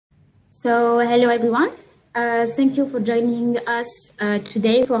So hello everyone. Thank you for joining us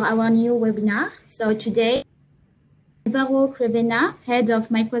today for our new webinar. So today, Alvaro Crevena, Head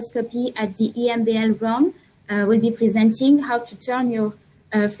of Microscopy at the EMBL Rome, will be presenting how to turn your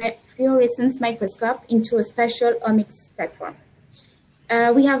fluorescence microscope into a spatial omics platform.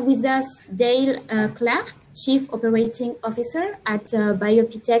 We have with us Dale Clark, Chief Operating Officer at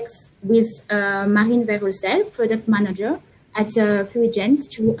Biopitex, with Marine Verrocel, Product Manager at Fluigent,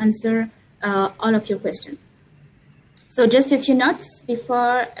 to answer all of your questions. So just a few notes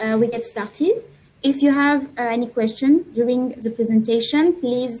before we get started. If you have any question during the presentation,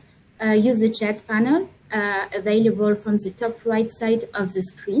 please use the chat panel available from the top right side of the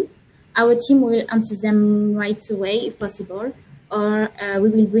screen. Our team will answer them right away if possible, or we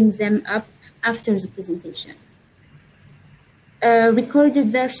will bring them up after the presentation. A recorded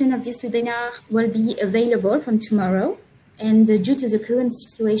version of this webinar will be available from tomorrow. And due to the current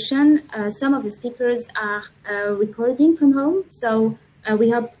situation, some of the speakers are recording from home. So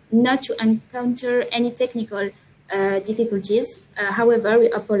we hope not to encounter any technical difficulties. However, we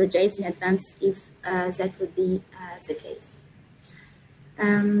apologize in advance if that would be the case.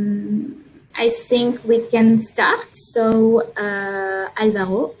 I think we can start. So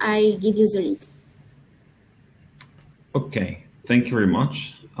Alvaro, I give you the lead. Okay, thank you very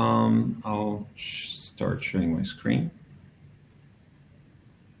much. I'll start sharing my screen.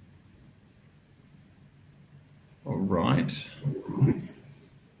 All right.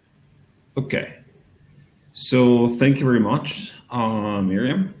 Okay. So thank you very much,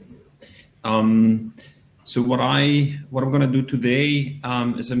 Miriam. So what I'm going to do today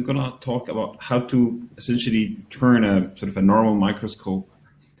is I'm going to talk about how to essentially turn a sort of a normal microscope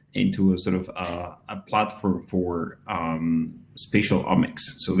into a sort of a platform for spatial omics.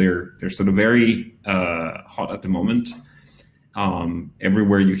 So they're sort of very hot at the moment.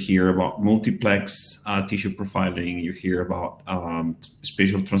 Everywhere you hear about multiplex tissue profiling, you hear about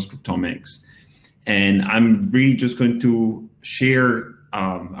spatial transcriptomics. And I'm really just going to share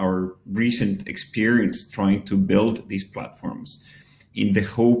our recent experience trying to build these platforms in the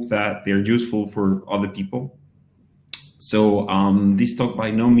hope that they're useful for other people. So this talk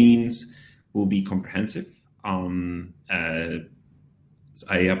by no means will be comprehensive. I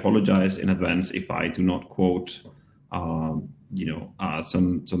apologize in advance if I do not quote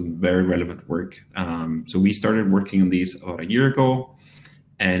some very relevant work. So we started working on this about a year ago,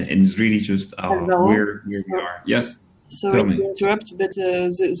 and it's really just where we are. Yes. Sorry to interrupt, but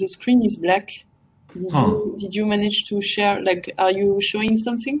the screen is black. Did you manage to share? Like, are you showing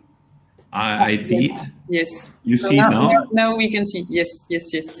something? I did. Yes. You see it now? Now we can see. Yes. We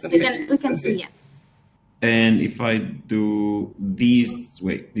can see, yeah. And if I do these,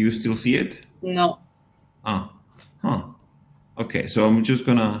 wait, do you still see it? No. Okay, so I'm just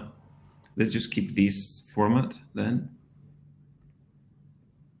gonna, let's just keep this format then.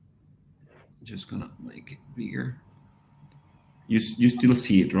 Just gonna make it bigger. You still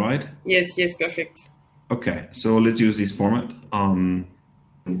see it, right? Yes, perfect. Okay, so let's use this format. Not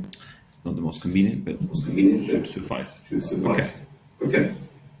the most convenient, but should suffice. Okay.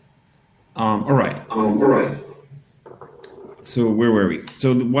 All right. So where were we?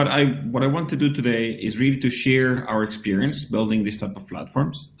 So what I want to do today is really to share our experience building this type of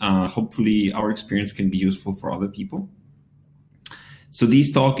platforms. Hopefully our experience can be useful for other people. So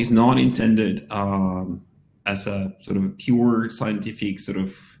this talk is not intended as a sort of a pure scientific sort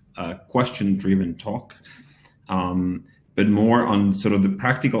of question-driven talk, but more on sort of the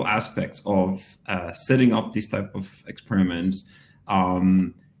practical aspects of setting up this type of experiments.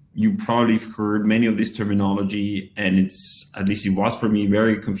 You probably have heard many of this terminology, and it's, at least it was for me,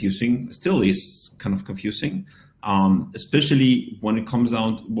 very confusing. Still is kind of confusing, especially when it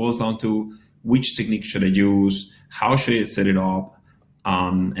boils down to which technique should I use, how should I set it up,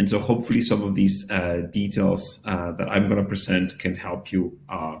 and so hopefully some of these details that I'm going to present can help you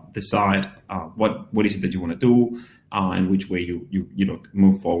decide what is it that you want to do and which way you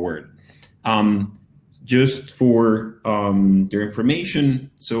move forward. Just for their information,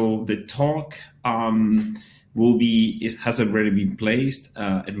 so the talk has already been placed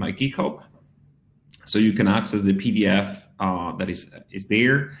at my GitHub, so you can access the PDF that is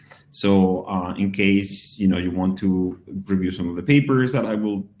there. So in case you want to review some of the papers that I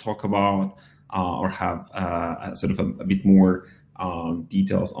will talk about, or have sort of a bit more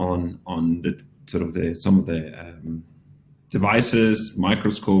details on the sort of some of the devices,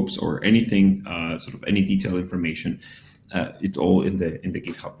 microscopes, or anything, sort of any detailed information, it's all in the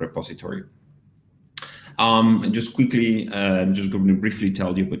GitHub repository. And just quickly, I'm just going to briefly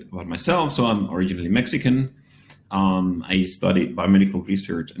tell you a bit about myself. So I'm originally Mexican. I studied biomedical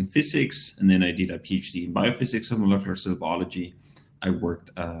research and physics, and then I did a PhD in biophysics and molecular cell biology. I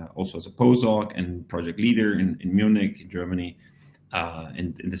worked also as a postdoc and project leader in Munich, in Germany,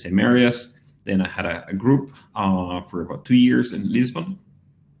 in the same areas. Then I had a group for about 2 years in Lisbon.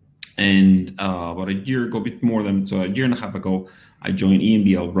 And about a year ago, a bit more than, so a year and a half ago, I joined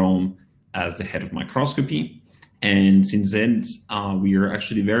EMBL Rome as the head of microscopy. And since then, we are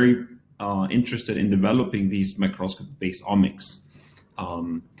actually very interested in developing these microscopy-based omics.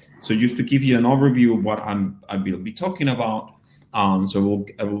 So just to give you an overview of what I will be talking about, so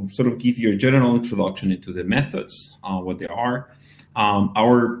I will sort of give you a general introduction into the methods, what they are,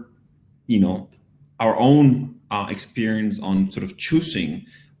 our own experience on sort of choosing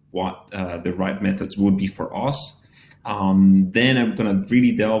what the right methods would be for us. Then I'm going to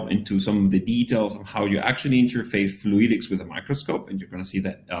really delve into some of the details of how you actually interface fluidics with a microscope, and you're going to see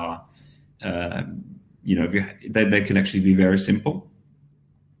that that can actually be very simple.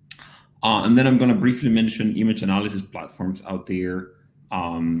 And then I'm going to briefly mention image analysis platforms out there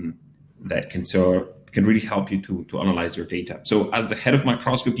that can really help you to analyze your data. So as the head of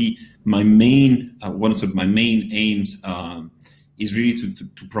microscopy, my main one of my main aims is really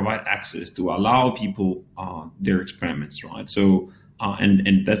to provide access, to allow people their experiments, right? So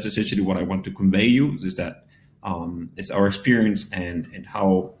and that's essentially what I want to convey you, is that it's our experience and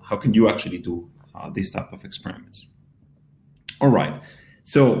how can you actually do these type of experiments. All right,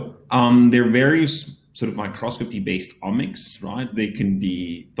 so there are various sort of microscopy-based omics, right? They can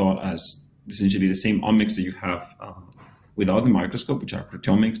be thought as essentially the same omics that you have without the microscope, which are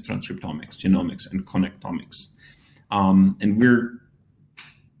proteomics, transcriptomics, genomics, and connectomics. And we're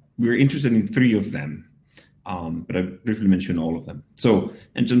interested in 3 of them, but I briefly mentioned all of them. So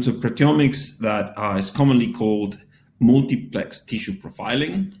in terms of proteomics, that is commonly called multiplex tissue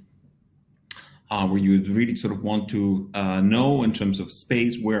profiling, where you really sort of want to know in terms of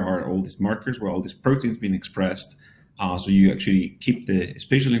space, where are all these markers, where all these proteins being expressed. So you actually keep the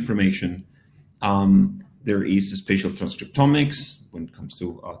spatial information. There is spatial transcriptomics. When it comes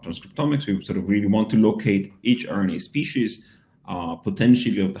to transcriptomics, we sort of really want to locate each RNA species,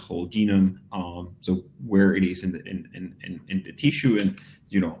 potentially of the whole genome. So where it is in the tissue, and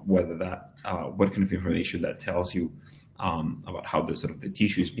whether that what kind of information that tells you about how the sort of the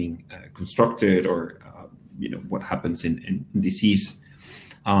tissue is being constructed, or what happens in disease.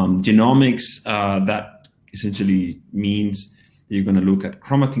 Genomics, that essentially means that you're going to look at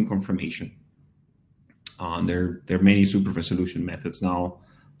chromatin conformation. There are many super resolution methods now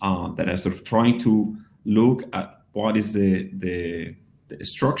that are sort of trying to look at what is the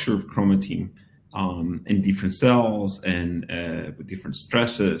structure of chromatin in different cells and with different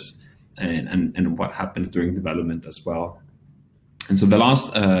stresses, and what happens during development as well. And so the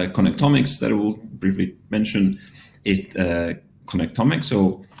last connectomics that I will briefly mention is connectomics.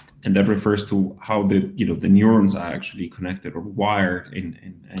 So, and that refers to how the neurons are actually connected or wired in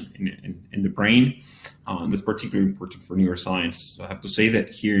the brain. That's particularly important for neuroscience. So I have to say that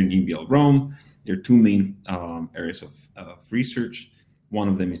here in EMBL Rome, there are 2 main areas of research. One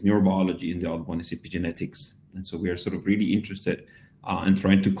of them is neurobiology, and the other one is epigenetics. And so we are sort of really interested in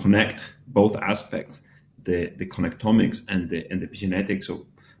trying to connect both aspects, the connectomics and the epigenetics. So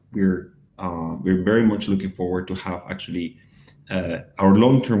we're very much looking forward to have actually our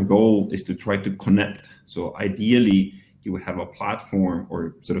long-term goal is to try to connect. So ideally, you would have a platform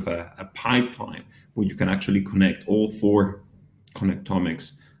or sort of a pipeline where you can actually connect all 4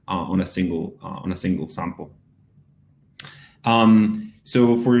 connectomics on a single sample.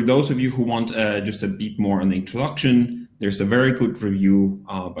 So for those of you who want just a bit more on the introduction, there's a very good review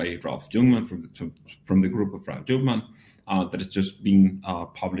by Ralph Jungmann from the group of Ralph Jungmann that has just been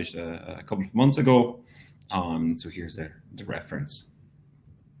published a couple of months ago. So here's the reference.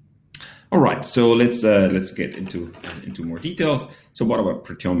 All right, so let's get into more details. So what about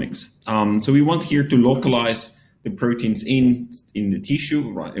proteomics? So we want here to localize the proteins in the tissue,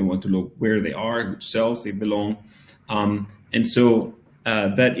 right? And want to look where they are, which cells they belong, and so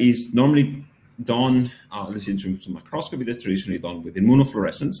that is normally done. This in terms of microscopy, that's traditionally done with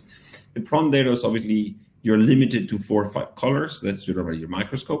immunofluorescence. The problem there is obviously you're limited to 4 or 5 colors. That's your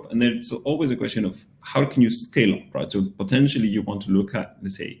microscope, and then it's always a question of how can you scale up, right? So potentially you want to look at,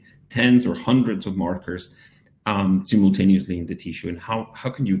 let's say, tens or hundreds of markers simultaneously in the tissue, and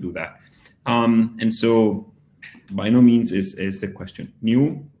how can you do that? And so by no means is the question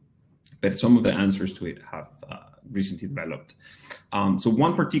new, but some of the answers to it have recently developed. So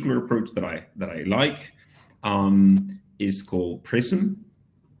one particular approach that I like is called PRISM,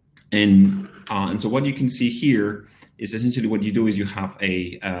 and so what you can see here is essentially what you do is you have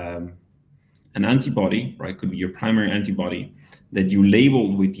a an antibody, right? Could be your primary antibody that you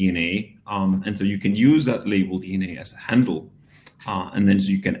labeled with DNA. And so you can use that labeled DNA as a handle. And then so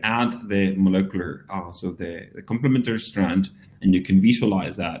you can add the molecular, so the complementary strand, and you can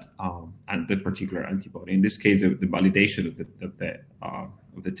visualize that and the particular antibody. In this case, the validation of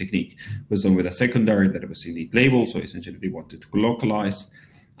the technique was done with a secondary that was indeed labeled. So essentially, they wanted to localize.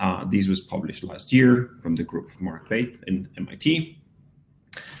 This was published last year from the group of Mark Faith in MIT.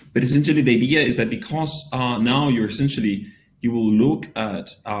 But essentially, the idea is that because now you will look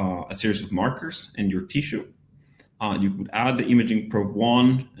at a series of markers in your tissue. You would add the imaging probe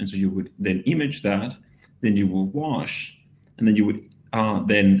 1, and so you would then image that. Then you will wash, and then you would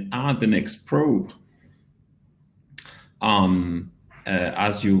then add the next probe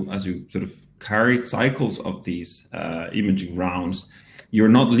as you sort of carry cycles of these imaging rounds. You're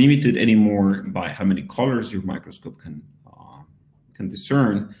not limited anymore by how many colors your microscope can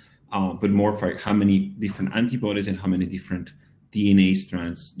discern, but more for how many different antibodies and how many different DNA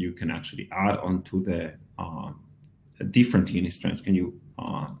strands you can actually add onto the different DNA strands can you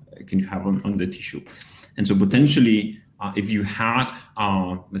have on the tissue. And so potentially, if you had,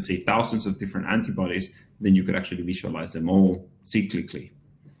 let's say, thousands of different antibodies, then you could actually visualize them all cyclically,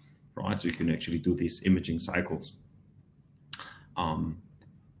 right? So you can actually do these imaging cycles.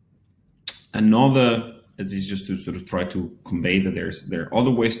 Another, this is just to sort of try to convey that there are other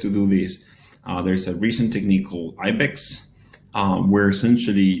ways to do this. There's a recent technique called IBEX, where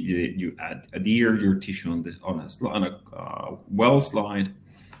essentially you adhere your tissue on a well slide,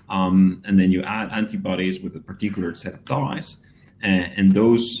 and then you add antibodies with a particular set of dyes, and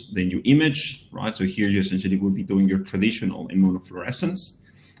those then you image, right? So here you essentially will be doing your traditional immunofluorescence.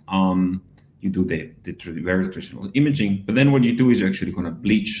 You do the very traditional imaging, but then what you do is you're actually going to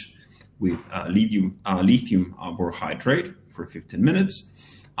bleach with lithium borohydrate for 15 minutes.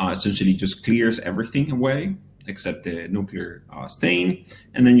 Essentially just clears everything away except the nuclear stain,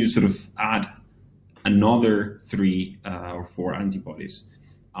 and then you sort of add another 3 or 4 antibodies,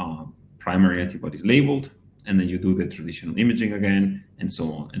 primary antibodies labeled, and then you do the traditional imaging again, and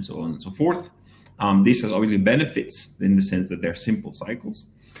so on and so on and so forth. This has obviously benefits in the sense that they're simple cycles.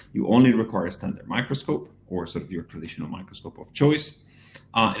 You only require a standard microscope or sort of your traditional microscope of choice.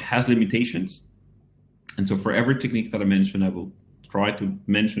 It has limitations, and so for every technique that I mentioned, I will try to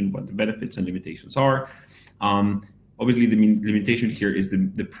mention what the benefits and limitations are. Obviously, the limitation here is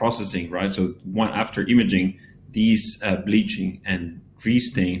the processing, right? So after imaging, these bleaching and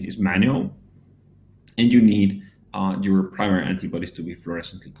restain is manual, and you need your primary antibodies to be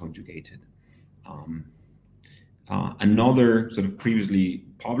fluorescently conjugated. Another sort of previously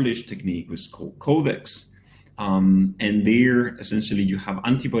published technique was called Codex, and there essentially you have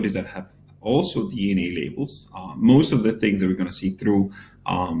antibodies that have also DNA labels. Most of the things that we're going to see throughout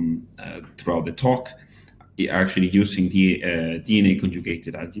the talk are actually using DNA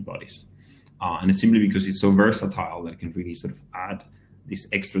conjugated antibodies. And it's simply because it's so versatile that it can really sort of add this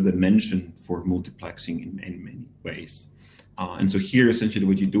extra dimension for multiplexing in many ways. And so here, essentially,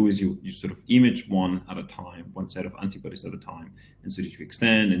 what you do is you sort of image one at a time, one set of antibodies at a time, and so that you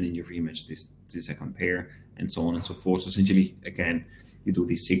extend, and then you reimage this second pair, and so on and so forth. So essentially, again, you do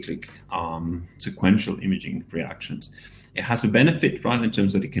these cyclic sequential imaging reactions. It has a benefit, right, in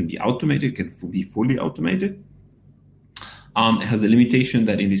terms that it can be automated, it can be fully automated. It has a limitation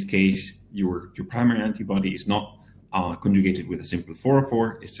that in this case, your primary antibody is not conjugated with a simple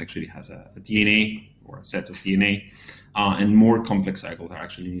 404. It actually has a DNA or a set of DNA, and more complex cycles are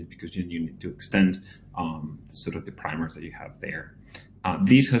actually needed because you need to extend sort of the primers that you have there.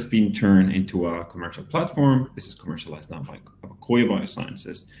 This has been turned into a commercial platform. This is commercialized now by Abacoya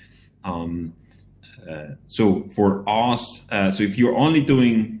Biosciences. So for us, so if you're only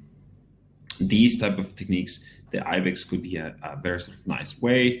doing these type of techniques, the IBEX could be a very sort of nice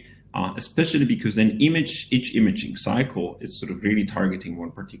way, especially because then each imaging cycle is sort of really targeting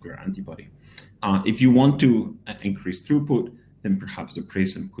one particular antibody. If you want to increase throughput, then perhaps a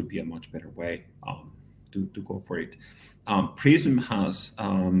PRISM could be a much better way to go for it. PRISM has,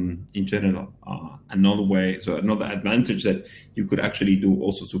 in general, another way, so another advantage that you could actually do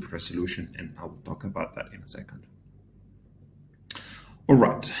also super resolution, and I will talk about that in a second. All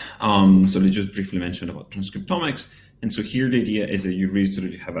right, so let's just briefly mention about transcriptomics. And so here the idea is that you really sort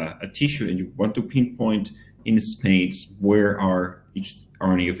of have a tissue and you want to pinpoint in space where are each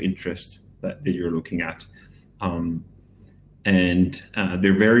RNA of interest that you're looking at. And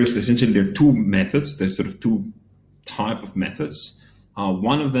there are various, essentially there are 2 methods, there's sort of 2 type of methods.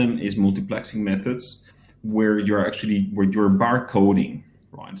 One of them is multiplexing methods where you're barcoding,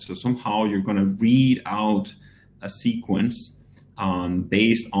 right? So somehow you're going to read out a sequence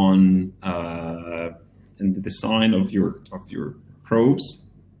based on the design of your probes,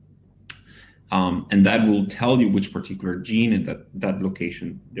 and that will tell you which particular gene in that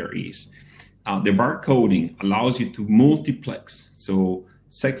location there is. The barcoding allows you to multiplex. So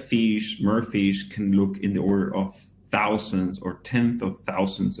segfish, merfish can look in the order of thousands or tenth of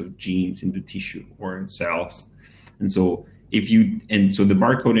thousands of genes in the tissue or in cells. And so the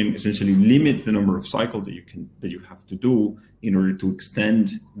barcoding essentially limits the number of cycles that you have to do in order to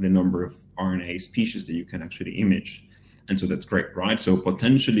extend the number of RNA species that you can actually image. And so that's great, right? So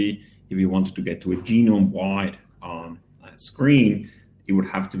potentially, if you wanted to get to a genome-wide screen, it would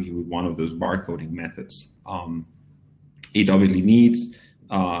have to be with one of those barcoding methods. It obviously needs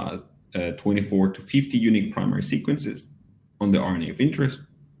 24 to 50 unique primary sequences on the RNA of interest.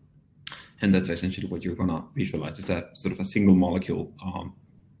 And that's essentially what you're gonna visualize. It's a sort of a single molecule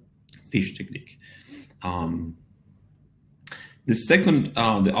FISH technique. The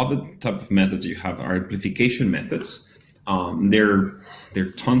other type of methods you have are amplification methods. There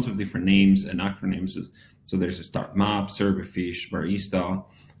are tons of different names and acronyms. So there's a StartMap, ServerFish, Barista,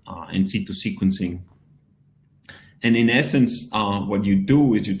 in situ sequencing. And in essence, what you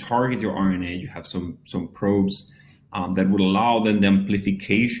do is you target your RNA. You have some probes that would allow then the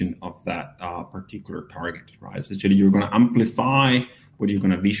amplification of that particular target, right? Essentially, you're going to amplify what you're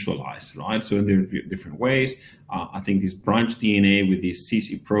going to visualize, right? So there are different ways. I think this branch DNA with these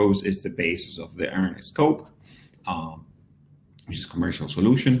CC probes is the basis of the RNAscope, which is commercial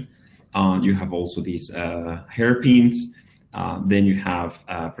solution. You have also these hairpins. Then you have,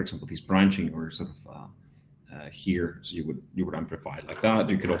 for example, these branching or sort of here, so you would amplify it like that.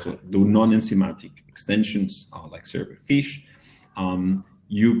 You could also do non-enzymatic extensions like ServerFish.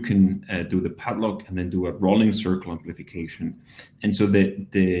 You can do the padlock and then do a rolling circle amplification. And so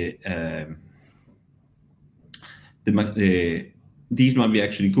these might be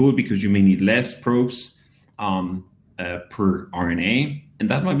actually good because you may need less probes per RNA, and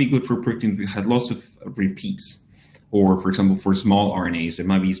that might be good for proteins that had lots of repeats. Or, for example, for small RNAs, there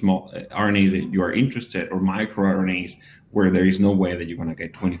might be small RNAs that you are interested, or microRNAs, where there is no way that you're going to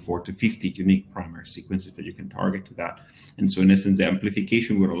get 24 to 50 unique primary sequences that you can target to that. And so, in essence, the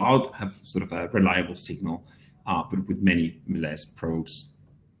amplification would allow to have sort of a reliable signal, but with many less probes.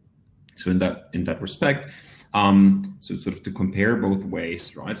 So, in that respect, so sort of to compare both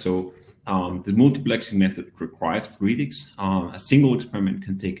ways, right? So, the multiplexing method requires fluidics. A single experiment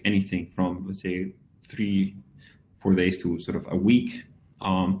can take anything from, let's say, 3-4 days to sort of a week.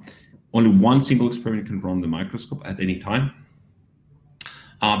 Only one single experiment can run the microscope at any time.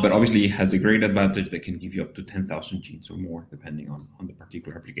 But obviously it has a great advantage that can give you up to 10,000 genes or more, depending on the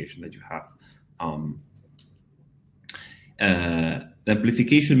particular application that you have. The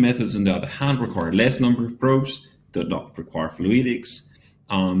amplification methods, on the other hand, require less number of probes, do not require fluidics.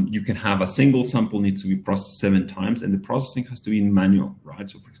 You can have a single sample needs to be processed 7 times, and the processing has to be manual, right?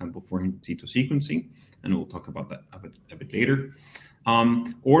 So, for example, for in situ sequencing, and we'll talk about that a bit later.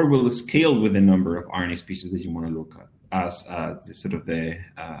 Or we'll scale with the number of RNA species that you want to look at, as sort of the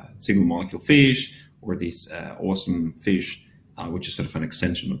single molecule fish, or this awesome fish, which is sort of an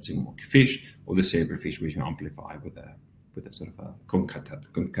extension of single molecule fish, or the ServerFish, which you amplify with a sort of a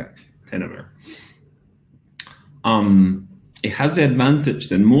concatenator. It has the advantage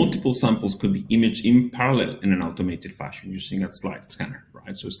that multiple samples could be imaged in parallel in an automated fashion using a slide scanner,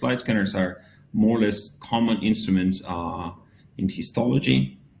 right? So slide scanners are more or less common instruments in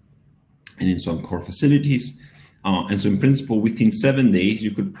histology and in some core facilities. And so in principle, within 7 days, you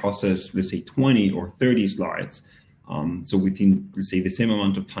could process, let's say, 20 or 30 slides. So within, let's say, the same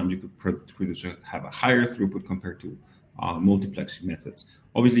amount of time, you could have a higher throughput compared to multiplexing methods.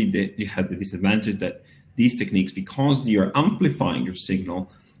 Obviously, it has the disadvantage that these techniques, because they are amplifying your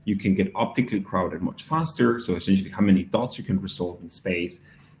signal, you can get optically crowded much faster. So essentially how many dots you can resolve in space,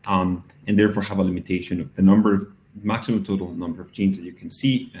 and therefore have a limitation of the maximum total number of genes that you can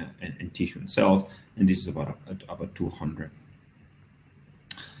see in tissue and cells. And this is about 200.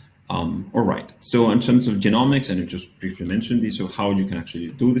 All right, so in terms of genomics, and I just briefly mentioned this, so how you can actually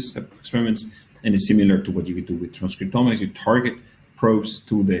do this type of experiments, and it's similar to what you would do with transcriptomics. You target probes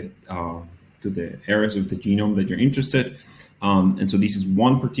to the areas of the genome that you're interested. And so this is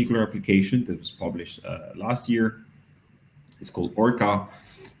one particular application that was published last year. It's called ORCA,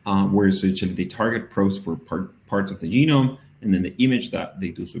 where essentially they target probes for parts of the genome, and then the image that they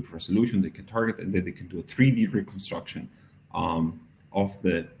do super resolution, they can target, and then they can do a 3D reconstruction of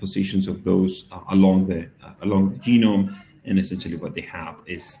the positions of those along the genome. And essentially what they have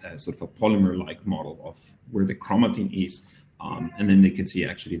is sort of a polymer-like model of where the chromatin is. And then they can see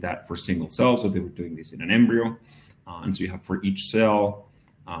actually that for single cells. So they were doing this in an embryo. And so you have for each cell,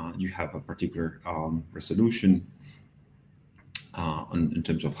 you have a particular resolution in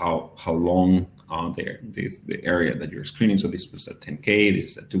terms of how long the area that you're screening. So this was at 10K,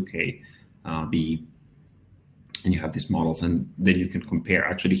 this is at 2K B, and you have these models, and then you can compare.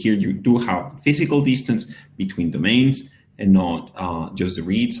 Actually, here you do have physical distance between domains and not just the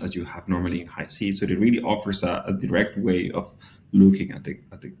reads as you have normally in Hi-C. So it really offers a direct way of looking at the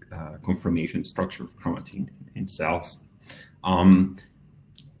conformation structure of chromatin in cells.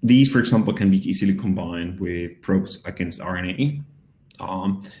 These, for example, can be easily combined with probes against RNA.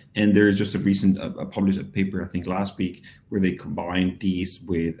 And there's just a recent published a paper, I think last week, where they combined these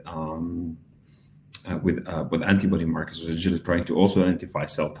with antibody markers, essentially trying to also identify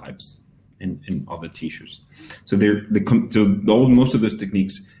cell types in other tissues. So most of those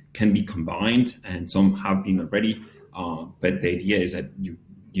techniques can be combined, and some have been already. But the idea is that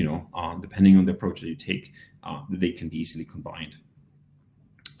depending on the approach that you take, they can be easily combined.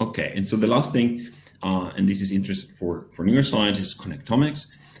 Okay, and so the last thing, and this is interesting for neuroscience, is connectomics.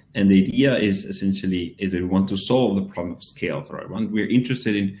 And the idea is essentially that we want to solve the problem of scales, right? We're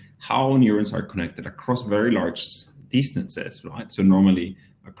interested in how neurons are connected across very large distances, right? So normally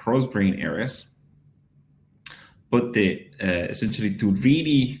across brain areas. But essentially to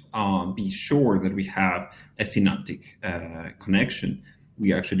really be sure that we have a synaptic connection,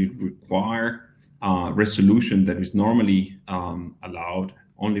 we actually require resolution that is normally allowed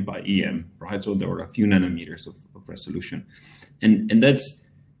only by EM, right? So there are a few nanometers of resolution, and that's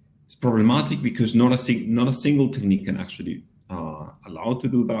problematic because not a single technique can actually allow to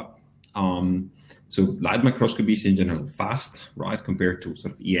do that. So light microscopy is in general fast, right, compared to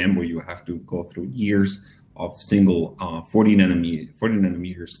sort of EM, where you have to go through years of single 40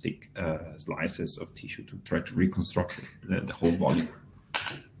 nanometers thick slices of tissue to try to reconstruct the whole volume.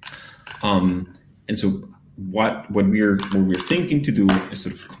 And so what we're thinking to do is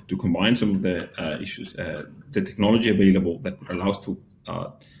sort of to combine some of the issues, the technology available that allows to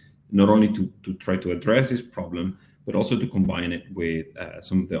not only to try to address this problem, but also to combine it with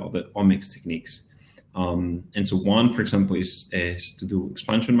some of the other omics techniques. And so one, for example, is to do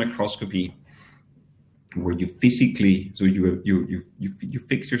expansion microscopy, where you physically, so you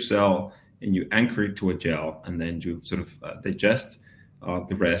fix your cell and you anchor it to a gel, and then you sort of digest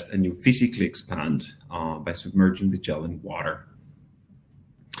the rest, and you physically expand by submerging the gel in water.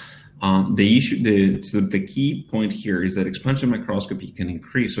 The key point here is that expansion microscopy can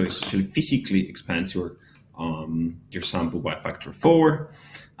increase, so it actually physically expands your sample by a factor of 4.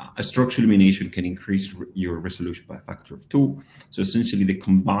 A structural illumination can increase your resolution by a factor of 2. So essentially, the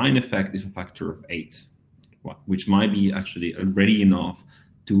combined effect is a factor of 8, which might be actually already enough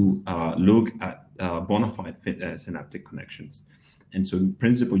to look at bona fide synaptic connections. And so in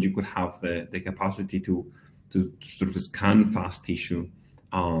principle, you could have the capacity to sort of scan fast tissue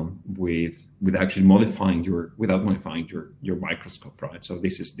with actually without modifying your microscope, right? So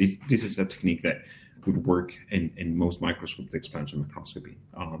this is a technique that would work in most microscopes, expansion microscopy.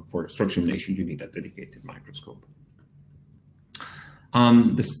 For structural illumination, you need a dedicated microscope.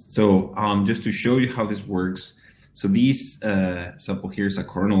 Just to show you how this works, so this sample here is a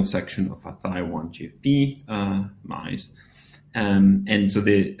coronal section of a Taiwan GFP mice, and so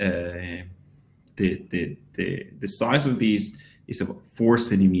the size of these is about 4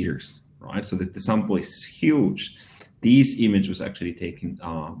 centimeters, right? So the sample is huge. This image was actually taken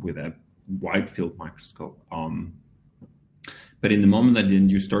with a wide field microscope. But in the moment that then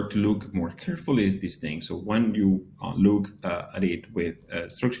you start to look more carefully at these things, so when you look at it with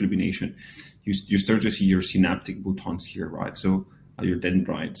structural illumination, you start to see your synaptic boutons here, right? So your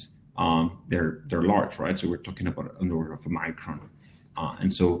dendrites, they're large, right? So we're talking about an order of a micron.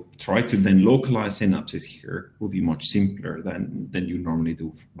 And so try to then localize synapses here will be much simpler than you normally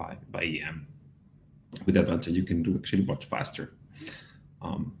do by EM. With the advantage, you can do actually much faster.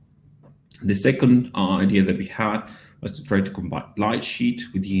 The second idea that we had was to try to combine light sheet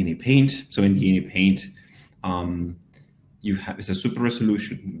with DNA paint. So in DNA paint, it's a super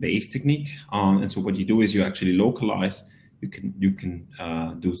resolution based technique. And so what you do is you actually localize. You can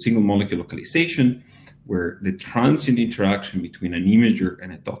do single molecule localization, where the transient interaction between an imager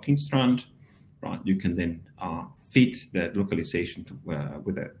and a docking strand, right? You can then fit that localization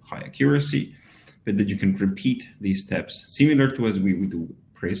with a high accuracy, but that you can repeat these steps similar to as we would do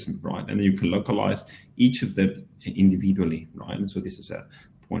PRISM, right? And then you can localize each of them individually, right? And so this is a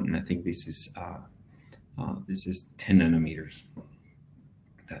point, and I think this is 10 nanometers.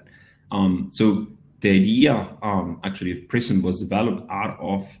 So the idea actually of PRISM was developed out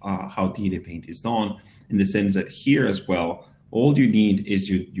of how DNA paint is done, in the sense that here as well, all you need is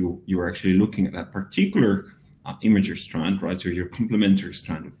you're actually looking at a particular imager strand, right? So your complementary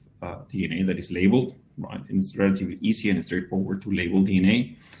strand of DNA that is labeled, right? And it's relatively easy and straightforward to label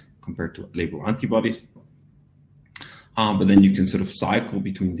DNA compared to label antibodies. But then you can sort of cycle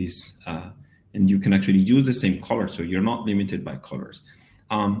between these, and you can actually use the same color, so you're not limited by colors.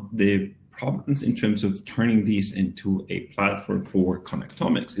 The problems in terms of turning these into a platform for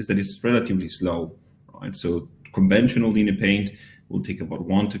connectomics is that it's relatively slow, right? So conventional DNA paint will take about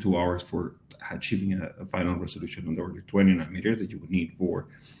 1 to 2 hours for achieving a final resolution on the order of 20 nanometers that you would need for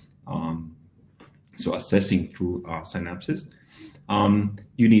so assessing through synapses.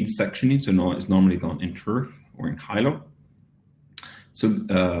 You need sectioning, so no, it's normally done in turf or in hilo.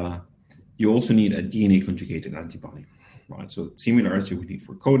 So you also need a DNA conjugated antibody, right? So similar as you would need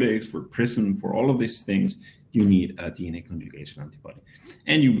for Codex, for Prism, for all of these things, you need a DNA conjugated antibody.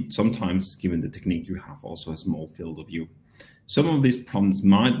 And you sometimes, given the technique, you have also a small field of view. Some of these problems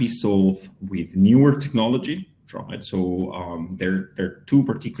might be solved with newer technology, right? So there are two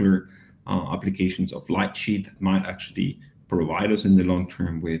particular applications of light sheet that might actually provide us in the long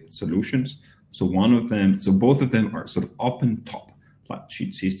term with solutions. So both of them are sort of open top light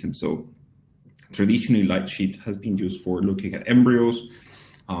sheet systems. So traditionally, light sheet has been used for looking at embryos,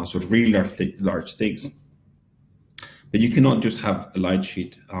 sort of really large things. But you cannot just have a light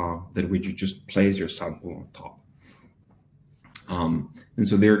sheet that which you just place your sample on top. And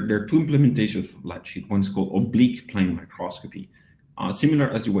so there are two implementations of light sheet. One is called oblique plane microscopy, similar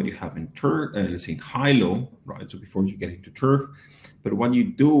as to what you have in turf, let's say in hilo, right? So before you get into turf. But what you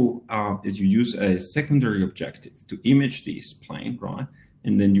do is you use a secondary objective to image this plane, right?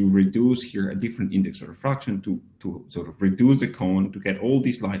 And then you reduce here a different index of refraction to sort of reduce the cone to get all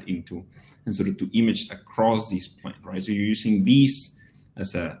this light into and sort of to image across this plane, right? So you're using these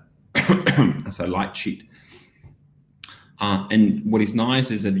as a as a light sheet. And what is nice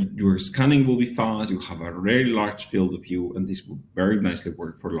is that your scanning will be fast, you have a very large field of view, and this will very nicely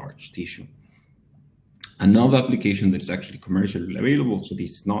work for large tissue. Another application that's actually commercially available, so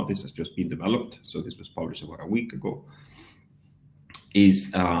this has just been developed, so this was published about a week ago,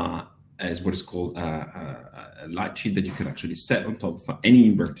 is what is called a light sheet that you can actually set on top of any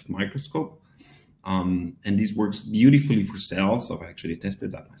inverted microscope. And this works beautifully for cells. I've actually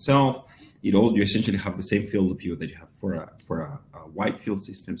tested that myself. You essentially have the same field of view that you have for a wide field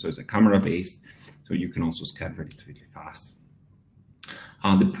system. So it's a camera based, so you can also scan relatively fast.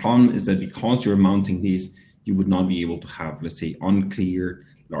 The problem is that because you're mounting these, you would not be able to have, let's say, unclear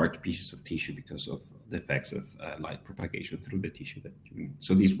large pieces of tissue because of the effects of light propagation through the tissue that you need.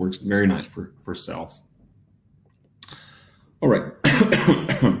 So this works very nice for cells. All right.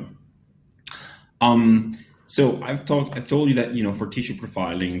 So I've told you that, for tissue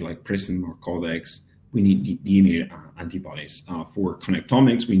profiling like Prism or Codex, we need DNA antibodies. For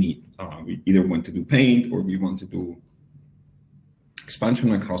connectomics, we either want to do paint or we want to do expansion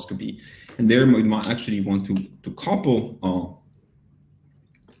microscopy, and there we might actually want to couple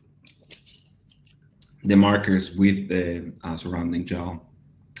the markers with the surrounding gel.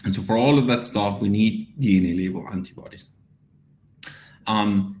 And so for all of that stuff, we need DNA label antibodies.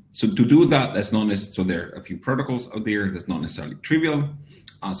 So to do that, that's not necessarily, so there are a few protocols out there that's not necessarily trivial.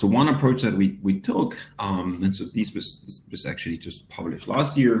 So one approach that we took, and so this was actually just published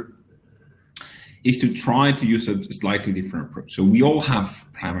last year, is to try to use a slightly different approach. So we all have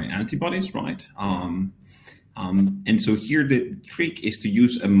primary antibodies, right? And so here the trick is to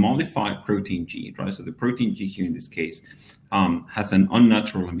use a modified protein G, right? So the protein G here in this case has an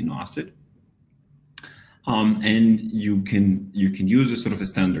unnatural amino acid. And you can use a sort of a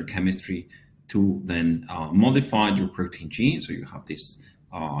standard chemistry to then modify your protein G. So you have this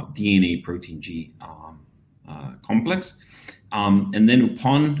DNA protein G complex. And then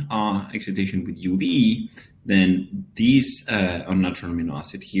upon excitation with UV, then this unnatural amino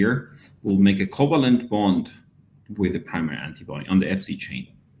acid here will make a covalent bond with the primary antibody on the Fc chain.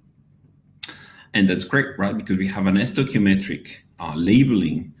 And that's great, right? Because we have an stoichiometric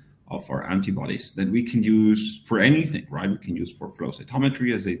labeling of our antibodies that we can use for anything, right? We can use for flow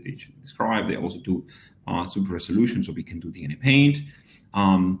cytometry, as they describe. They also do super resolution, so we can do DNA paint.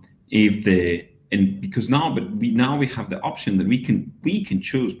 Because now we have the option that we can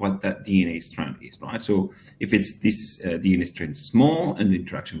choose what that DNA strand is, right? So if it's this DNA strand is small and the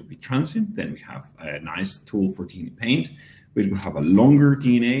interaction will be transient, then we have a nice tool for DNA paint. We will have a longer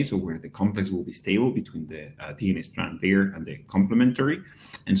DNA, so where the complex will be stable between the DNA strand there and the complementary.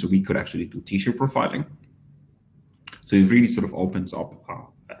 And so we could actually do tissue profiling. So it really sort of opens up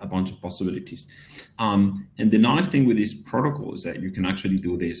a bunch of possibilities. And the nice thing with this protocol is that you can actually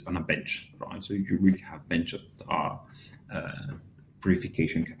do this on a bench, right? So you really have bench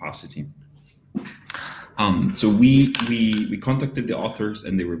purification capacity. So we contacted the authors,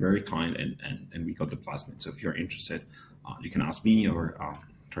 and they were very kind, and we got the plasmid. So if you're interested, you can ask me or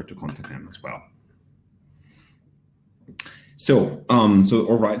try to contact them as well. So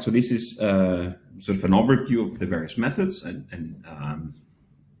all right. So this is sort of an overview of the various methods and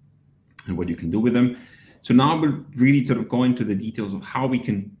what you can do with them. So now we'll really sort of go into the details of how we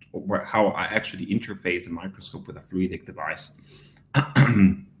can, or how I actually interface a microscope with a fluidic device.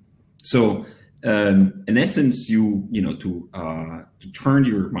 So in essence, to turn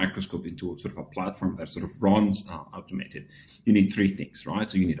your microscope into sort of a platform that sort of runs automated, you need three things, right?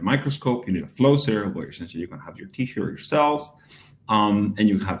 So you need a microscope, you need a flow cell where essentially you're going to have your tissue or your cells, and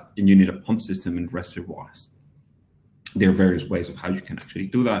you need a pump system and reservoirs. There are various ways of how you can actually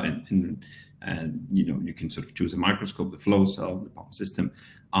do that, and you can sort of choose a microscope, the flow cell, the pump system.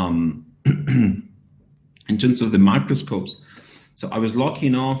 In terms of the microscopes, so I was lucky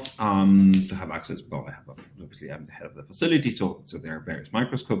enough to have access. Well, obviously I'm the head of the facility, so there are various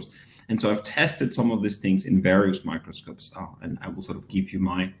microscopes, and so I've tested some of these things in various microscopes, and I will sort of give you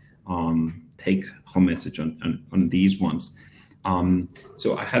my take-home message on these ones.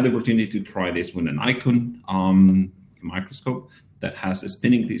 So I had the opportunity to try this with an Icon microscope that has a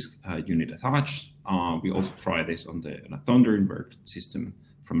spinning disk unit attached. We also try this on a Thunder inverted system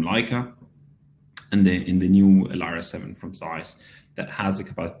from Leica, and then in the new Elara 7 from Zeiss that has the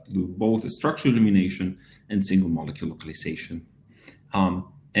capacity to do both structural illumination and single molecule localization. And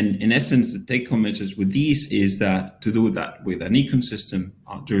in essence, the take-home message with these is that to do that with an Econ system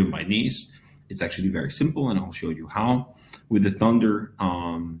driven by NIS, it's actually very simple, and I'll show you how. With the Thunder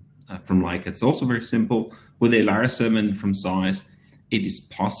from Leica, it's also very simple. With the Elara 7 from Zeiss, it is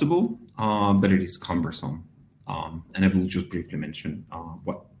possible, but it is cumbersome. And I will just briefly mention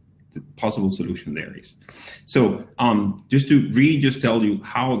what the possible solution there is. So just to really just tell you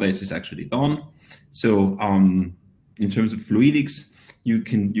how this is actually done. So in terms of fluidics, you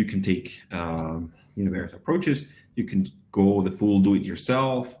can take various approaches. You can go the full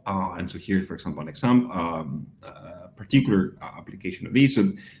do-it-yourself. And so here, for example, an example, particular application of these.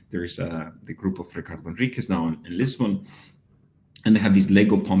 So there's the group of Ricardo Enriquez now in Lisbon, and they have these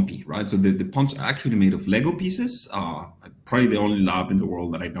Lego pumpy, right? So the pumps are actually made of Lego pieces. Probably the only lab in the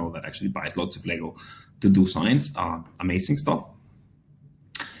world that I know that actually buys lots of Lego to do science. Amazing stuff.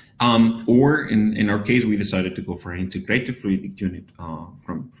 Or in our case, we decided to go for an integrated fluidic unit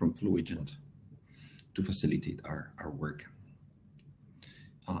from Fluigent to facilitate our work.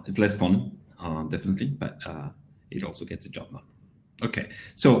 It's less fun, definitely, but it also gets the job done. Okay,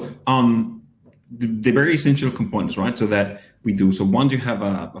 so the very essential components, right? So that we do. So once you have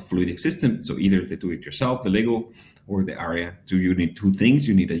a fluidic system, so either the do-it-yourself, the Lego, or the Aria, so you need two things.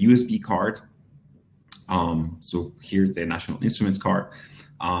 You need a USB card. So here the National Instruments card,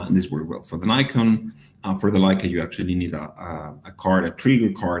 and this works well for the Nikon. For the Leica, you actually need a card, a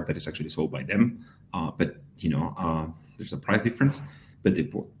trigger card that is actually sold by them. But there's a price difference. But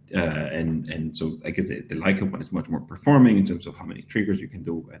and so I guess the Leica one is much more performing in terms of how many triggers you can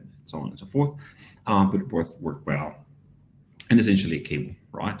do and so on and so forth. But both work well. And essentially a cable,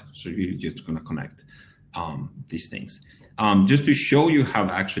 right? So you're just going to connect these things. Just to show you how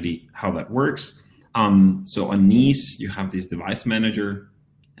that works. So on NIS, you have this device manager,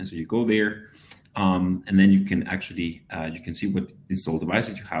 and so you go there, and then you can actually you can see what installed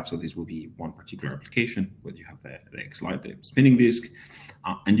devices you have. So this will be one particular application where you have the X-Lite, the spinning disk,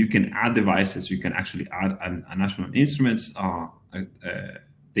 and you can add devices. You can actually add a National Instruments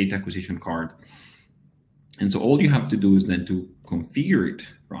data acquisition card. And so all you have to do is then to configure it,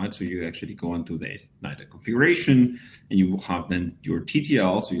 right? So you actually go into the data configuration, and you will have then your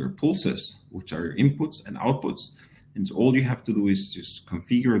TTL, so your pulses, which are your inputs and outputs. And so all you have to do is just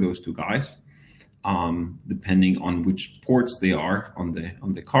configure those two guys, depending on which ports they are on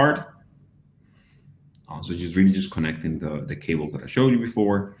the card. So just really just connecting the cables that I showed you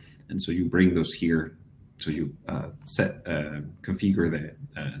before. And so you bring those here. So you configure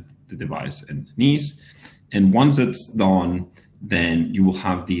the device and NIS. And once it's done, then you will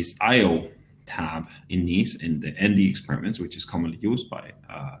have this IO tab in NIS in the ND experiments, which is commonly used by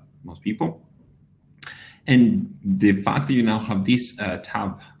most people. And the fact that you now have this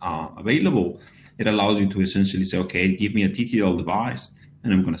tab available, it allows you to essentially say, okay, give me a TTL device,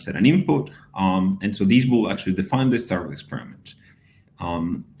 and I'm going to set an input. And so these will actually define the start of the experiment.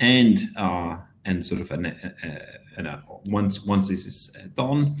 And sort of once this is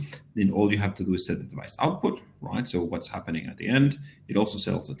done, then all you have to do is set the device output, right? So what's happening at the end, it also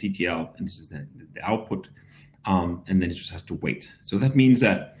sells a TTL, and this is the output, and then it just has to wait. So that means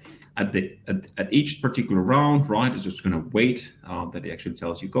that at each particular round, right, it's just going to wait that it actually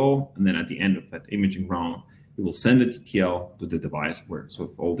tells you go, and then at the end of that imaging round, it will send a TTL to the device where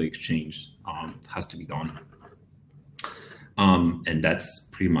sort of all the exchange has to be done. And that's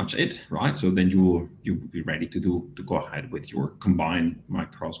pretty much it, right? So then you'll be ready to go ahead with your combined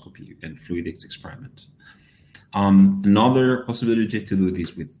microscopy and fluidics experiment. Another possibility to do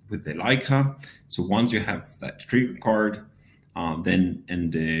this with the Leica. So once you have that trigger card, then in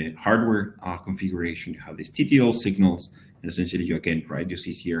the hardware configuration, you have these TTL signals, and essentially you again, right, you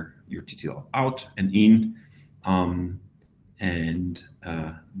see here your TTL out and in, and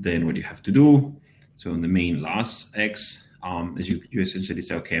then what you have to do. So in the main LAS X, is you essentially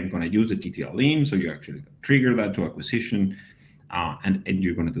say, okay, I'm going to use the TTL in, so you actually trigger that to acquisition, and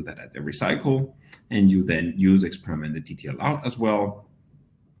you're going to do that at every cycle, and you then use experiment the TTL out as well.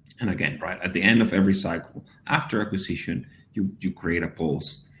 And again, right, at the end of every cycle, after acquisition, you create a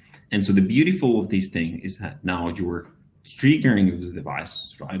pulse. And so the beautiful of this thing is that now your triggering of the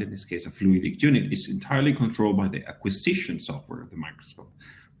device, right, in this case, a fluidic unit, is entirely controlled by the acquisition software of the microscope,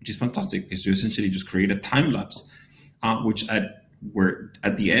 which is fantastic, because you essentially just create a time lapse, which at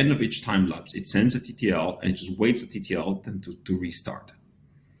the end of each time lapse, it sends a TTL and it just waits a TTL then to restart,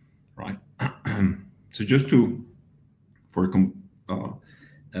 right? So just for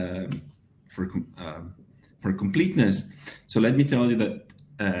completeness, so let me tell you that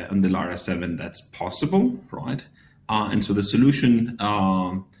on the Lara 7 that's possible, right? And so the solution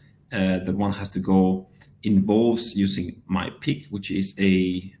that one has to go involves using MyPic, which is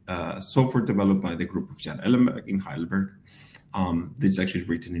a software developed by the group of Jan Ellenberg in Heidelberg. This is actually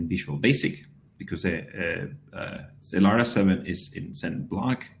written in Visual Basic, because the Lara 7 is in Zen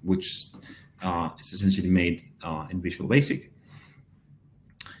Black, which is essentially made in Visual Basic.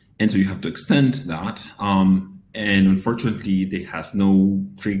 And so you have to extend that. And unfortunately, it has no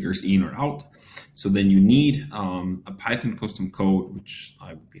triggers in or out. So then you need a Python custom code, which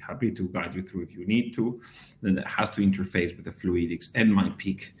I would be happy to guide you through if you need to. Then that has to interface with the fluidics and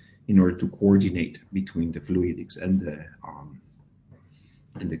MyPic in order to coordinate between the fluidics and the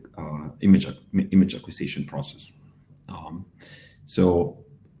image acquisition process. So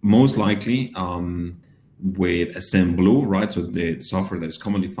most likely with Assemblu, right? So the software that is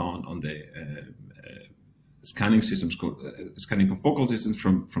commonly found on the scanning systems, scanning confocal systems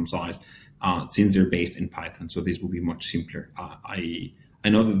from size, since they're based in Python. So this will be much simpler. I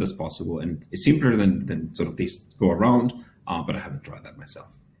know that that's possible, and it's simpler than sort of these go around, but I haven't tried that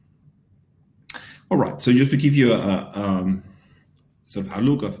myself. All right, so just to give you a sort of a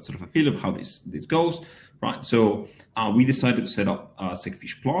look of sort of a feel of how this goes, right? So we decided to set up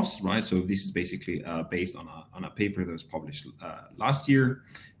Segfish Plus, right? So this is basically based on a paper that was published last year,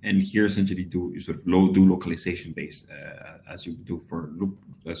 and here essentially you sort of do localization based as you do for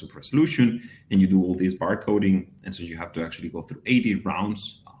super resolution, and you do all this barcoding, and so you have to actually go through 80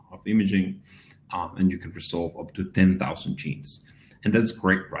 rounds of imaging, and you can resolve up to 10,000 genes. And that's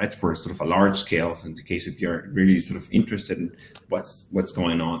great, right, for sort of a large scale. So in the case if you're really sort of interested in what's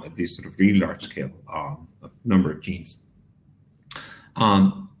going on at this sort of really large scale number of genes.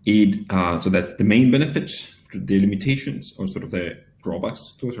 So that's the main benefit. The limitations, or sort of the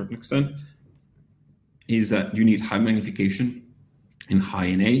drawbacks to a certain extent, is that you need high magnification and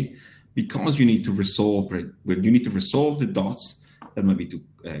high NA, because you need to resolve the dots that might be too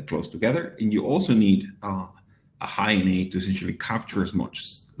close together, and you also need a high NA to essentially capture as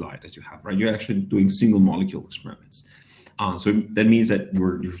much light as you have, right? You're actually doing single molecule experiments. So that means that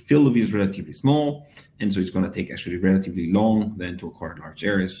your field of view is relatively small, and so it's going to take actually relatively long then to acquire large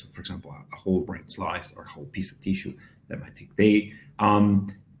areas. For example, a whole brain slice or a whole piece of tissue that might take a day.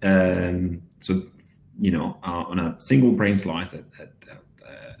 So, you know, on a single brain slice,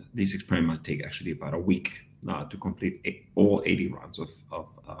 this experiment might take actually about a week to complete all 80 rounds of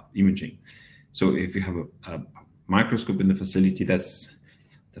imaging. So if you have a microscope in the facility, that's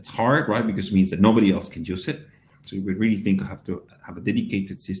hard, right? Because it means that nobody else can use it. So you would really think to have a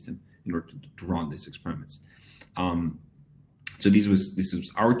dedicated system in order to run these experiments. So this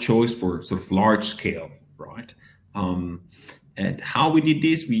was our choice for sort of large scale, right? And how we did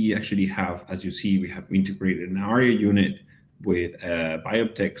this, we actually have, as you see, we have integrated an ARIA unit with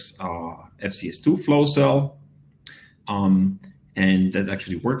Bioptek's FCS2 flow cell. And that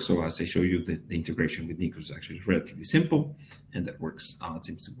actually works. So as I show you, the integration with Nico is actually relatively simple, and that works. It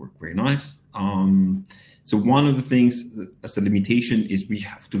seems to work very nice. So one of the things as a limitation is we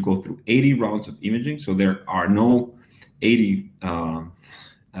have to go through 80 rounds of imaging. So there are no 80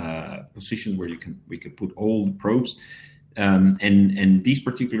 positions where we can put all the probes. And these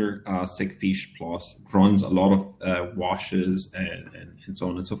particular Segfish Plus runs a lot of washes and so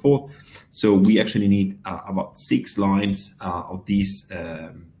on and so forth. So we actually need about 6 lines of these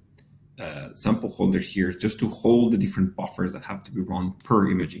sample holders here just to hold the different buffers that have to be run per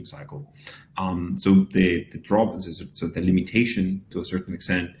imaging cycle. So the limitation to a certain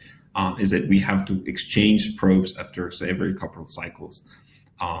extent is that we have to exchange probes after, say, every couple of cycles.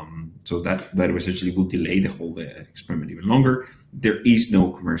 So that essentially will delay the whole experiment even longer. There is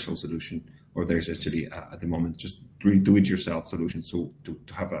no commercial solution, or there's actually at the moment just do-it-yourself solution. So to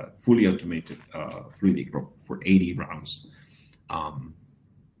have a fully automated fluidic probe for 80 rounds.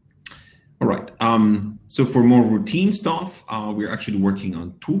 All right. So for more routine stuff, we're actually working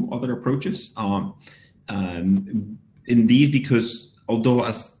on 2 other approaches. In these, because although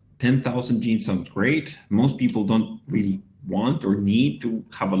as 10,000 genes sounds great, most people don't really want or need to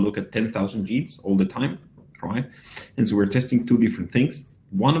have a look at 10,000 genes all the time, right? And so we're testing 2 different things.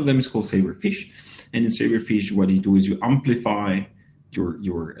 One of them is called Saberfish, and in Saberfish, what you do is you amplify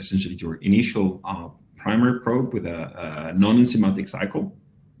your essentially your initial primer probe with a non-enzymatic cycle.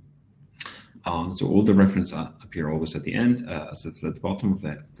 So all the references appear always at the end, as at the bottom of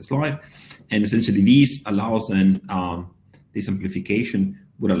the slide, and essentially these allows then this amplification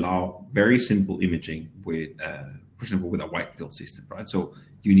would allow very simple imaging with, for example, with a wide field system, right? So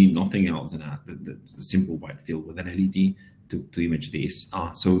you need nothing else than the simple wide field with an LED to image this.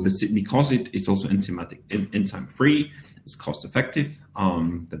 So because it's also enzyme free, it's cost effective,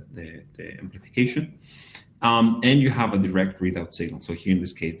 the amplification. And you have a direct readout signal. So here in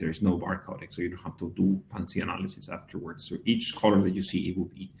this case, there is no barcoding, so you don't have to do fancy analysis afterwards. So each color that you see, it will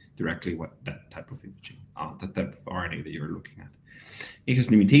be directly what that type of imaging, that type of RNA that you're looking at. It has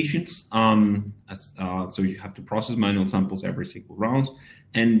limitations, so you have to process manual samples every single round,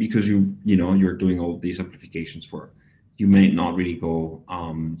 and because you're doing all these amplifications you may not really go.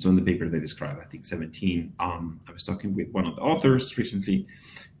 So in the paper they describe, I think 17. I was talking with one of the authors recently,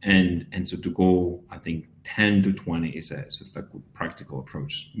 and so to go, I think 10 to 20 is a sort of a good practical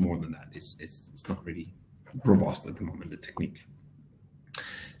approach. More than that, it's not really robust at the moment, the technique.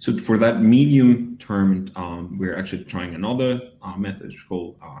 So for that medium term, we're actually trying another method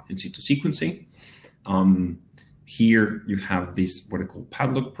called in situ sequencing. Here you have this what I call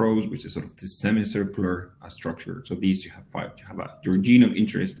padlock probes, which is sort of this semicircular structure. So these you have 5. You have your gene of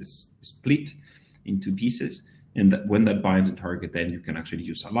interest is split into pieces, and when that binds a target, then you can actually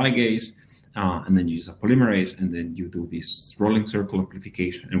use a ligase, and then you use a polymerase, and then you do this rolling circle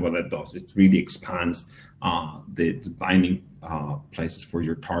amplification. And what that does, it really expands the binding places for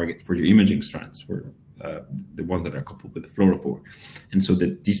your target, for your imaging strands, for the ones that are coupled with the fluorophore. And so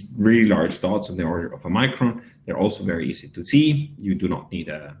these really large dots on the order of a micron, they're also very easy to see. You do not need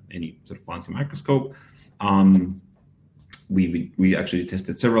any sort of fancy microscope. We actually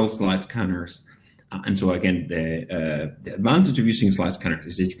tested several slide scanners. And so again, the advantage of using slide scanners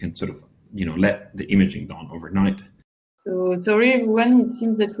is that you can sort of, let the imaging done overnight. So sorry, everyone, it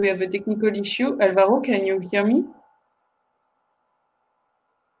seems that we have a technical issue. Alvaro, can you hear me?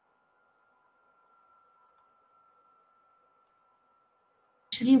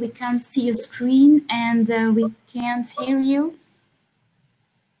 Actually, we can't see your screen and we can't hear you.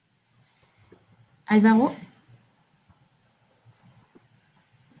 Alvaro?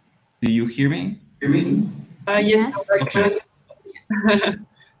 Do you hear me? Yes. Okay.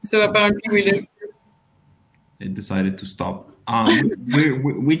 So apparently we just... They decided to stop.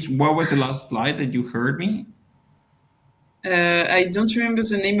 What was the last slide that you heard me? I don't remember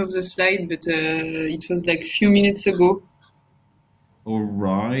the name of the slide, but it was like a few minutes ago. All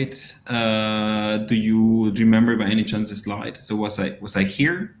right. Do you remember by any chance the slide? So was I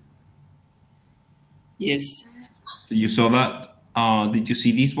here? Yes. So you saw that? Did you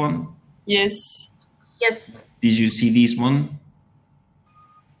see this one? Yes. Yes. Did you see this one?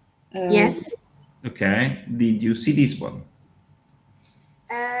 Yes. Okay. Did you see this one?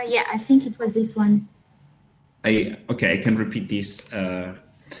 Yeah, I think it was this one. Okay, I can repeat this.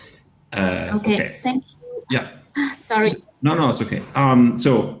 Okay, thank you. Yeah. Sorry. No, it's okay.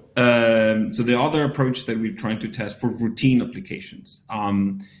 So the other approach that we're trying to test for routine applications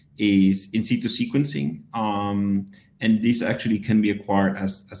is in situ sequencing. And this actually can be acquired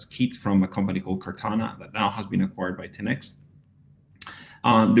as kits from a company called Cartana that now has been acquired by 10x.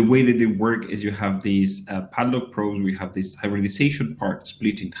 The way that they work is you have these padlock probes, we have this hybridization part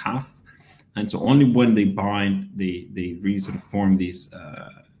split in half. And so only when they bind, they really sort of form these,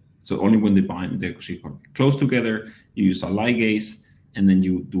 so only when they bind, they actually come close together. You use a ligase, and then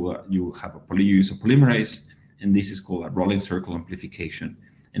you use a polymerase, and this is called a rolling circle amplification.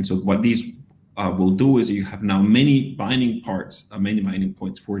 And so what these will do is you have now many binding parts, many binding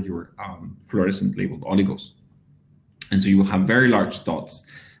points for your fluorescent labeled oligos. And so you will have very large dots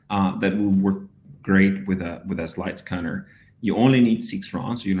that will work great with a slide scanner. You only need 6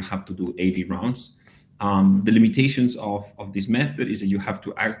 rounds, so you don't have to do 80 rounds. The limitations of this method is that you have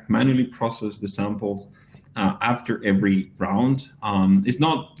to manually process the samples after every round. It's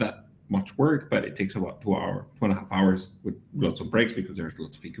not that much work, but it takes about 2.5 hours with lots of breaks because there's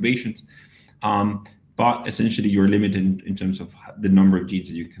lots of incubations. But essentially you're limited in terms of the number of genes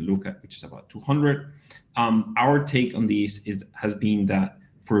that you can look at, which is about 200. Our take on these has been that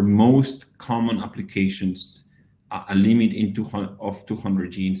for most common applications, a limit of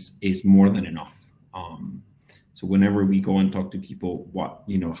 200 genes is more than enough. So whenever we go and talk to people,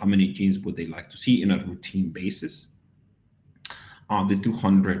 how many genes would they like to see in a routine basis? The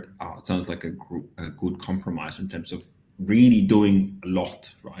 200 sounds like a good compromise in terms of really doing a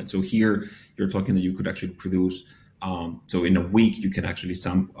lot, right? So here you're talking that you could actually produce. So in a week you can actually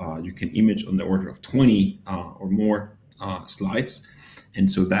you can image on the order of 20 or more slides, and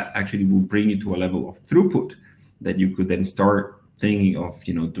so that actually will bring you to a level of throughput that you could then start thinking of,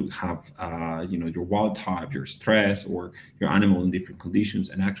 to have, your wild type, your stress, or your animal in different conditions,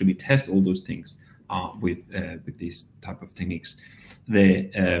 and actually test all those things with these type of techniques. The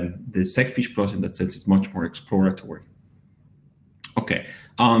SegFish Plus in that sense is much more exploratory. Okay,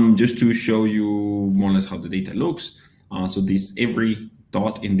 just to show you more or less how the data looks. So every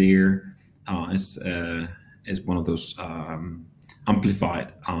dot in there is one of those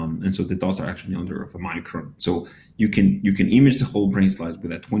amplified, and so the dots are actually under of a micron. So you can image the whole brain slides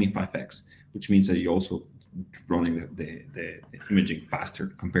with a 25x, which means that you're also running the imaging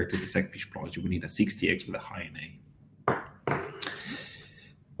faster compared to the SegFish Plus. You would need a 60x with a high NA.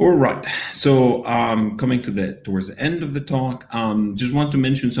 All right, so coming towards the end of the talk, just want to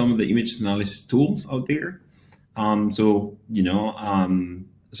mention some of the image analysis tools out there. So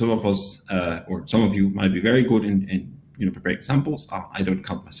some of us or some of you might be very good in preparing samples. I don't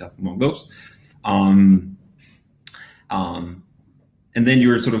count myself among those. And then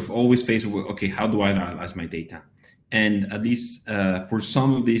you're sort of always faced with, okay, how do I analyze my data? And at least for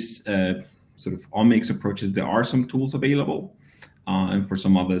some of these sort of omics approaches, there are some tools available. And for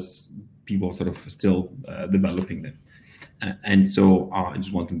some others, people sort of still developing them. And so I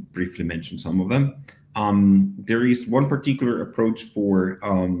just want to briefly mention some of them. There is one particular approach for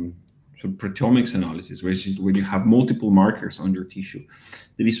proteomics analysis, where you have multiple markers on your tissue.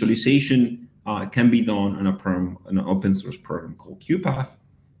 The visualization can be done on an open source program called QPath.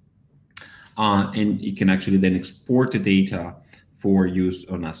 And you can actually then export the data for use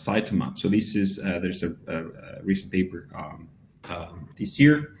on a cytomap. So this is, there's a recent paper this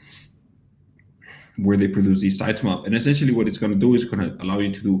year where they produce this cytomap, and essentially what it's going to do is going to allow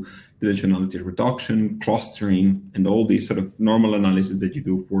you to do dimensionality reduction, clustering, and all these sort of normal analysis that you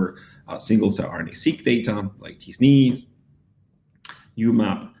do for single-cell RNA-seq data like t-SNE,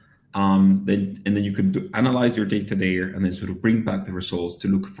 UMAP. And then you could analyze your data there and then sort of bring back the results to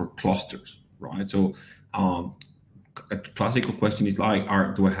look for clusters, right? So a classical question is like,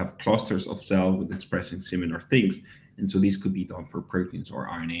 do I have clusters of cells with expressing similar things? And so this could be done for proteins or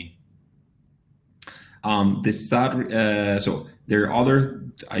RNA. So there are other,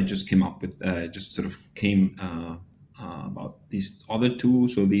 I just came up with, just sort of came about these other two.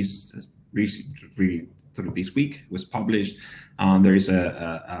 So these really sort of this week was published. There is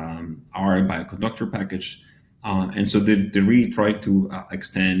a our bioconductor package. And so they really try to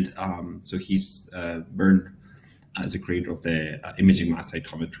extend, so he's Bern as a creator of the imaging mass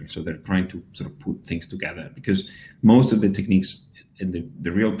cytometry. So they're trying to sort of put things together, because most of the techniques and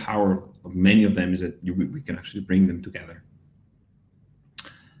the real power of many of them is that we can actually bring them together.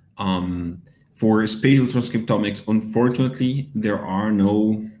 For spatial transcriptomics, unfortunately, there are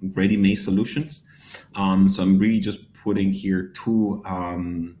no ready-made solutions. So I'm really just putting here two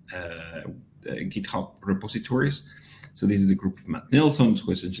GitHub repositories. So this is the group of Matt Nilsson,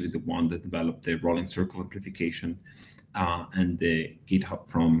 who is essentially the one that developed the rolling circle amplification, and the GitHub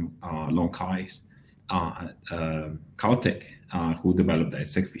from Long Kai's at Caltech, who developed the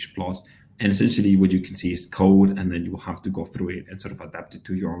SegFish Plus. And essentially what you can see is code, and then you will have to go through it and sort of adapt it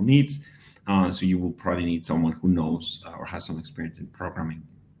to your own needs. So you will probably need someone who knows or has some experience in programming.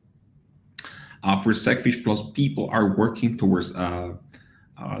 For SegFish Plus, people are working towards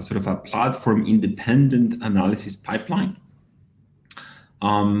sort of a platform-independent analysis pipeline.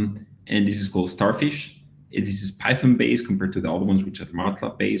 And this is called Starfish. This is Python-based compared to the other ones, which are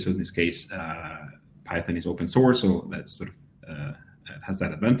MATLAB-based. So in this case, Python is open source, so that's sort of has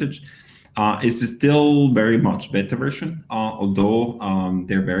that advantage. It's still very much beta version, although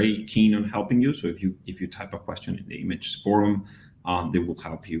they're very keen on helping you. So if you type a question in the image forum, they will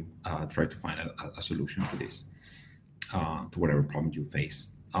help you try to find a solution to this, to whatever problem you face.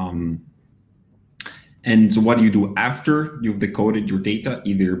 And so what do you do after you've decoded your data,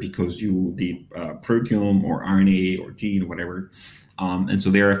 either because you did proteome or RNA or gene or whatever? And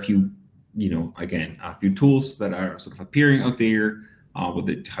so there are a few, again, a few tools that are sort of appearing out there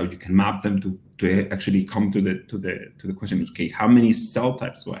with how you can map them to actually come to the question, okay, how many cell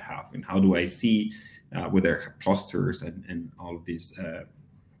types do I have, and how do I see whether I have clusters and all of these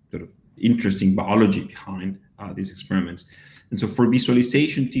sort of interesting biology behind these experiments. And so for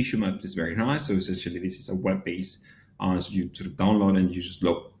visualization, tissue map is very nice. So essentially, this is a web-based, so you sort of download and you just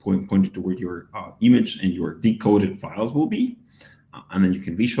point it to where your image and your decoded files will be. And then you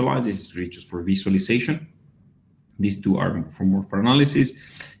can visualize. This is really just for visualization. These two are more for analysis.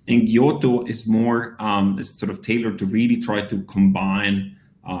 And Giotto is more is sort of tailored to really try to combine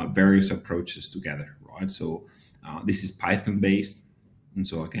various approaches together, right? So this is Python-based. And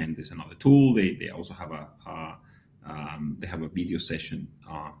so again, there's another tool. They also have a video session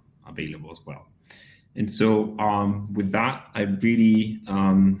available as well. And so with that, I really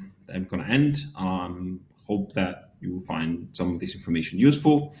I'm going to end. Hope that you find some of this information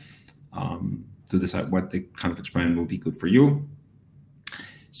useful to decide what the kind of experiment will be good for you.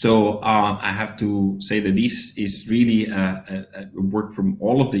 So I have to say that this is really a work from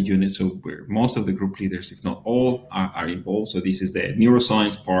all of the units. So where most of the group leaders, if not all, are involved. So this is the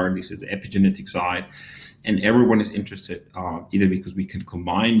neuroscience part, this is the epigenetic side, and everyone is interested either because we can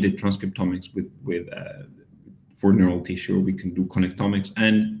combine the transcriptomics with for neural tissue, we can do connectomics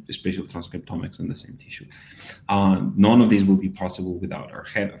and spatial transcriptomics in the same tissue. None of these will be possible without our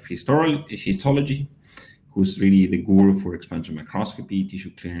head of histology, who's really the guru for expansion microscopy, tissue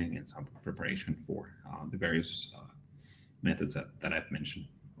clearing, and sample preparation for the various methods that I've mentioned.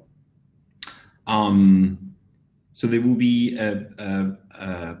 So there will be a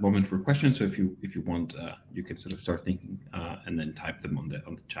moment for questions. So if you want, you can sort of start thinking and then type them on the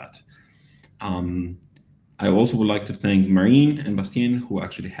chat. I also would like to thank Marine and Bastien, who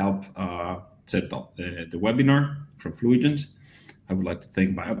actually helped set up the webinar from Fluigent. I would like to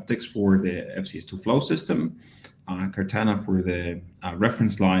thank Bioptics for the FCS2 flow system, Cartana for the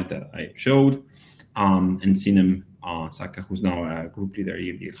reference slide that I showed, and Sinem Saka, who's now a group leader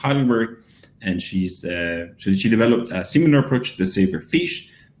at Heidelberg, and so she developed a similar approach to the Saber fish,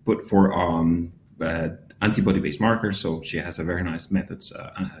 but for antibody-based markers. So she has a very nice methods,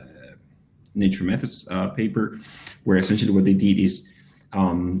 Nature Methods paper, where essentially what they did is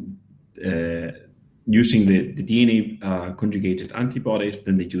using the DNA conjugated antibodies,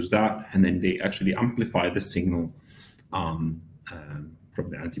 then they use that, and then they actually amplify the signal from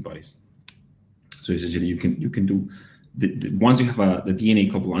the antibodies. So essentially, you can do once you have the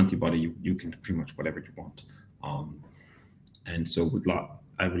DNA coupled antibody, you can do pretty much whatever you want. And so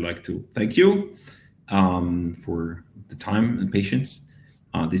I would like to thank you for the time and patience.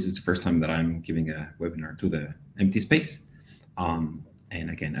 This is the first time that I'm giving a webinar to the empty space. And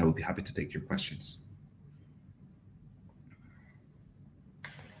again, I will be happy to take your questions.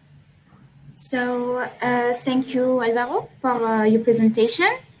 So thank you, Alvaro, for your presentation.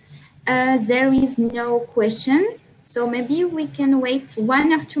 There is no question, so maybe we can wait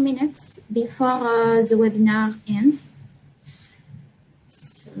 1 or 2 minutes before the webinar ends.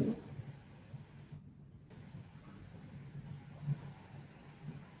 So.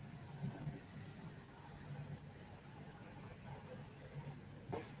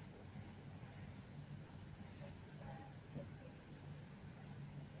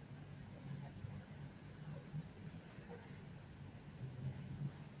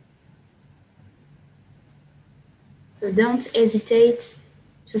 So don't hesitate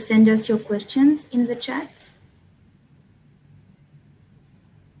to send us your questions in the chat.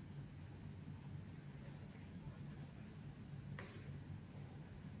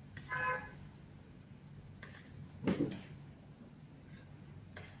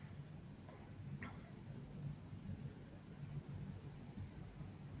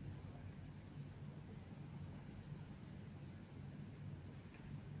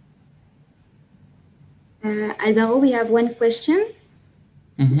 Alvaro, we have one question.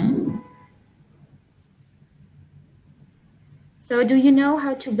 Mm-hmm. So do you know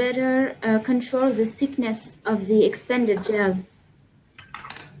how to better control the thickness of the expanded gel?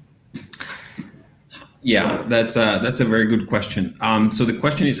 Yeah, that's a very good question. So the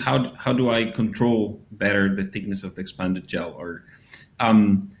question is, how do I control better the thickness of the expanded gel? Or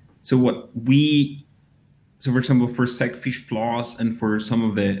so for example, for Segfish Plus and for some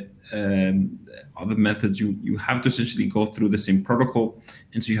of the other methods, you have to essentially go through the same protocol,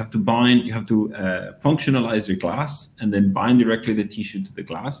 and so you have to functionalize your glass and then bind directly the tissue to the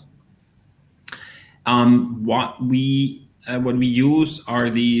glass. What we use are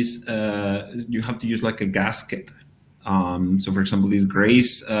these. You have to use like a gasket. So, for example, these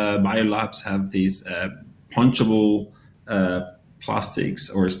Grace biolabs have these punchable plastics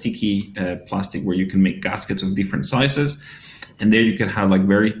or sticky plastic where you can make gaskets of different sizes, and there you can have like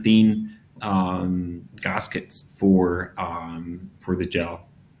very thin gaskets for the gel,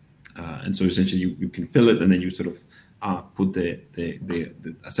 and so essentially you can fill it and then you sort of put a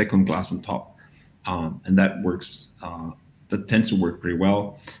second glass on top, and that works. That tends to work pretty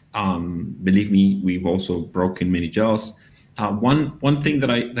well. Believe me, we've also broken many gels. One thing that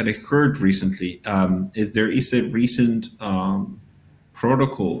I heard recently is there is a recent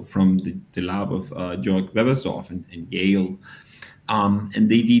protocol from the lab of Jörg Webbersdorf in Yale, and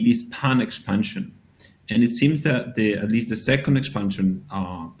they did this pan expansion, and it seems that at least the second expansion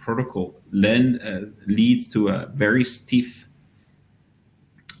protocol leads to a very stiff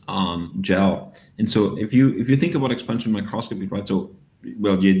gel. And so if you think about expansion microscopy, right? So,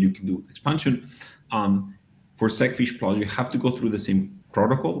 well, yeah, you can do expansion. For Segfish Plus, you have to go through the same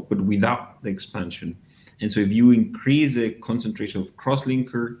protocol, but without the expansion. And so if you increase the concentration of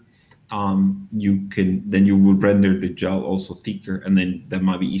cross-linker, you will render the gel also thicker, and then that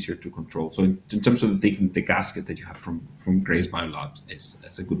might be easier to control. So in terms of the gasket that you have from Grace Biolabs,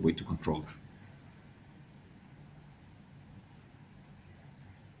 it's a good way to control it.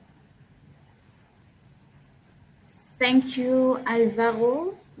 Thank you,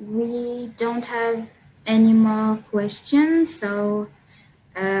 Alvaro. We don't have any more questions, so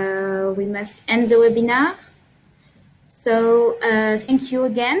we must end the webinar. So thank you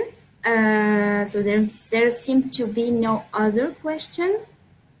again. So there seems to be no other question.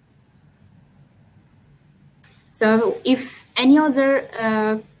 So if any other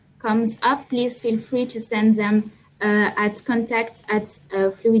comes up, please feel free to send them at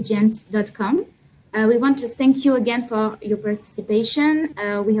contact@fluigent.com. We want to thank you again for your participation.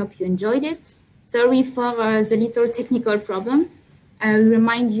 We hope you enjoyed it. Sorry for the little technical problem. I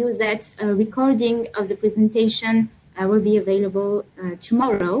remind you that a recording of the presentation will be available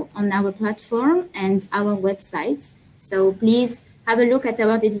tomorrow on our platform and our website. So please have a look at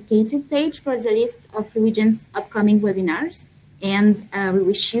our dedicated page for the list of Fluigent's upcoming webinars. And we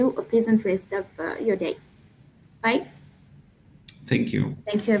wish you a pleasant rest of your day. Bye. Thank you.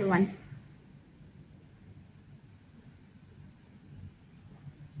 Thank you, everyone.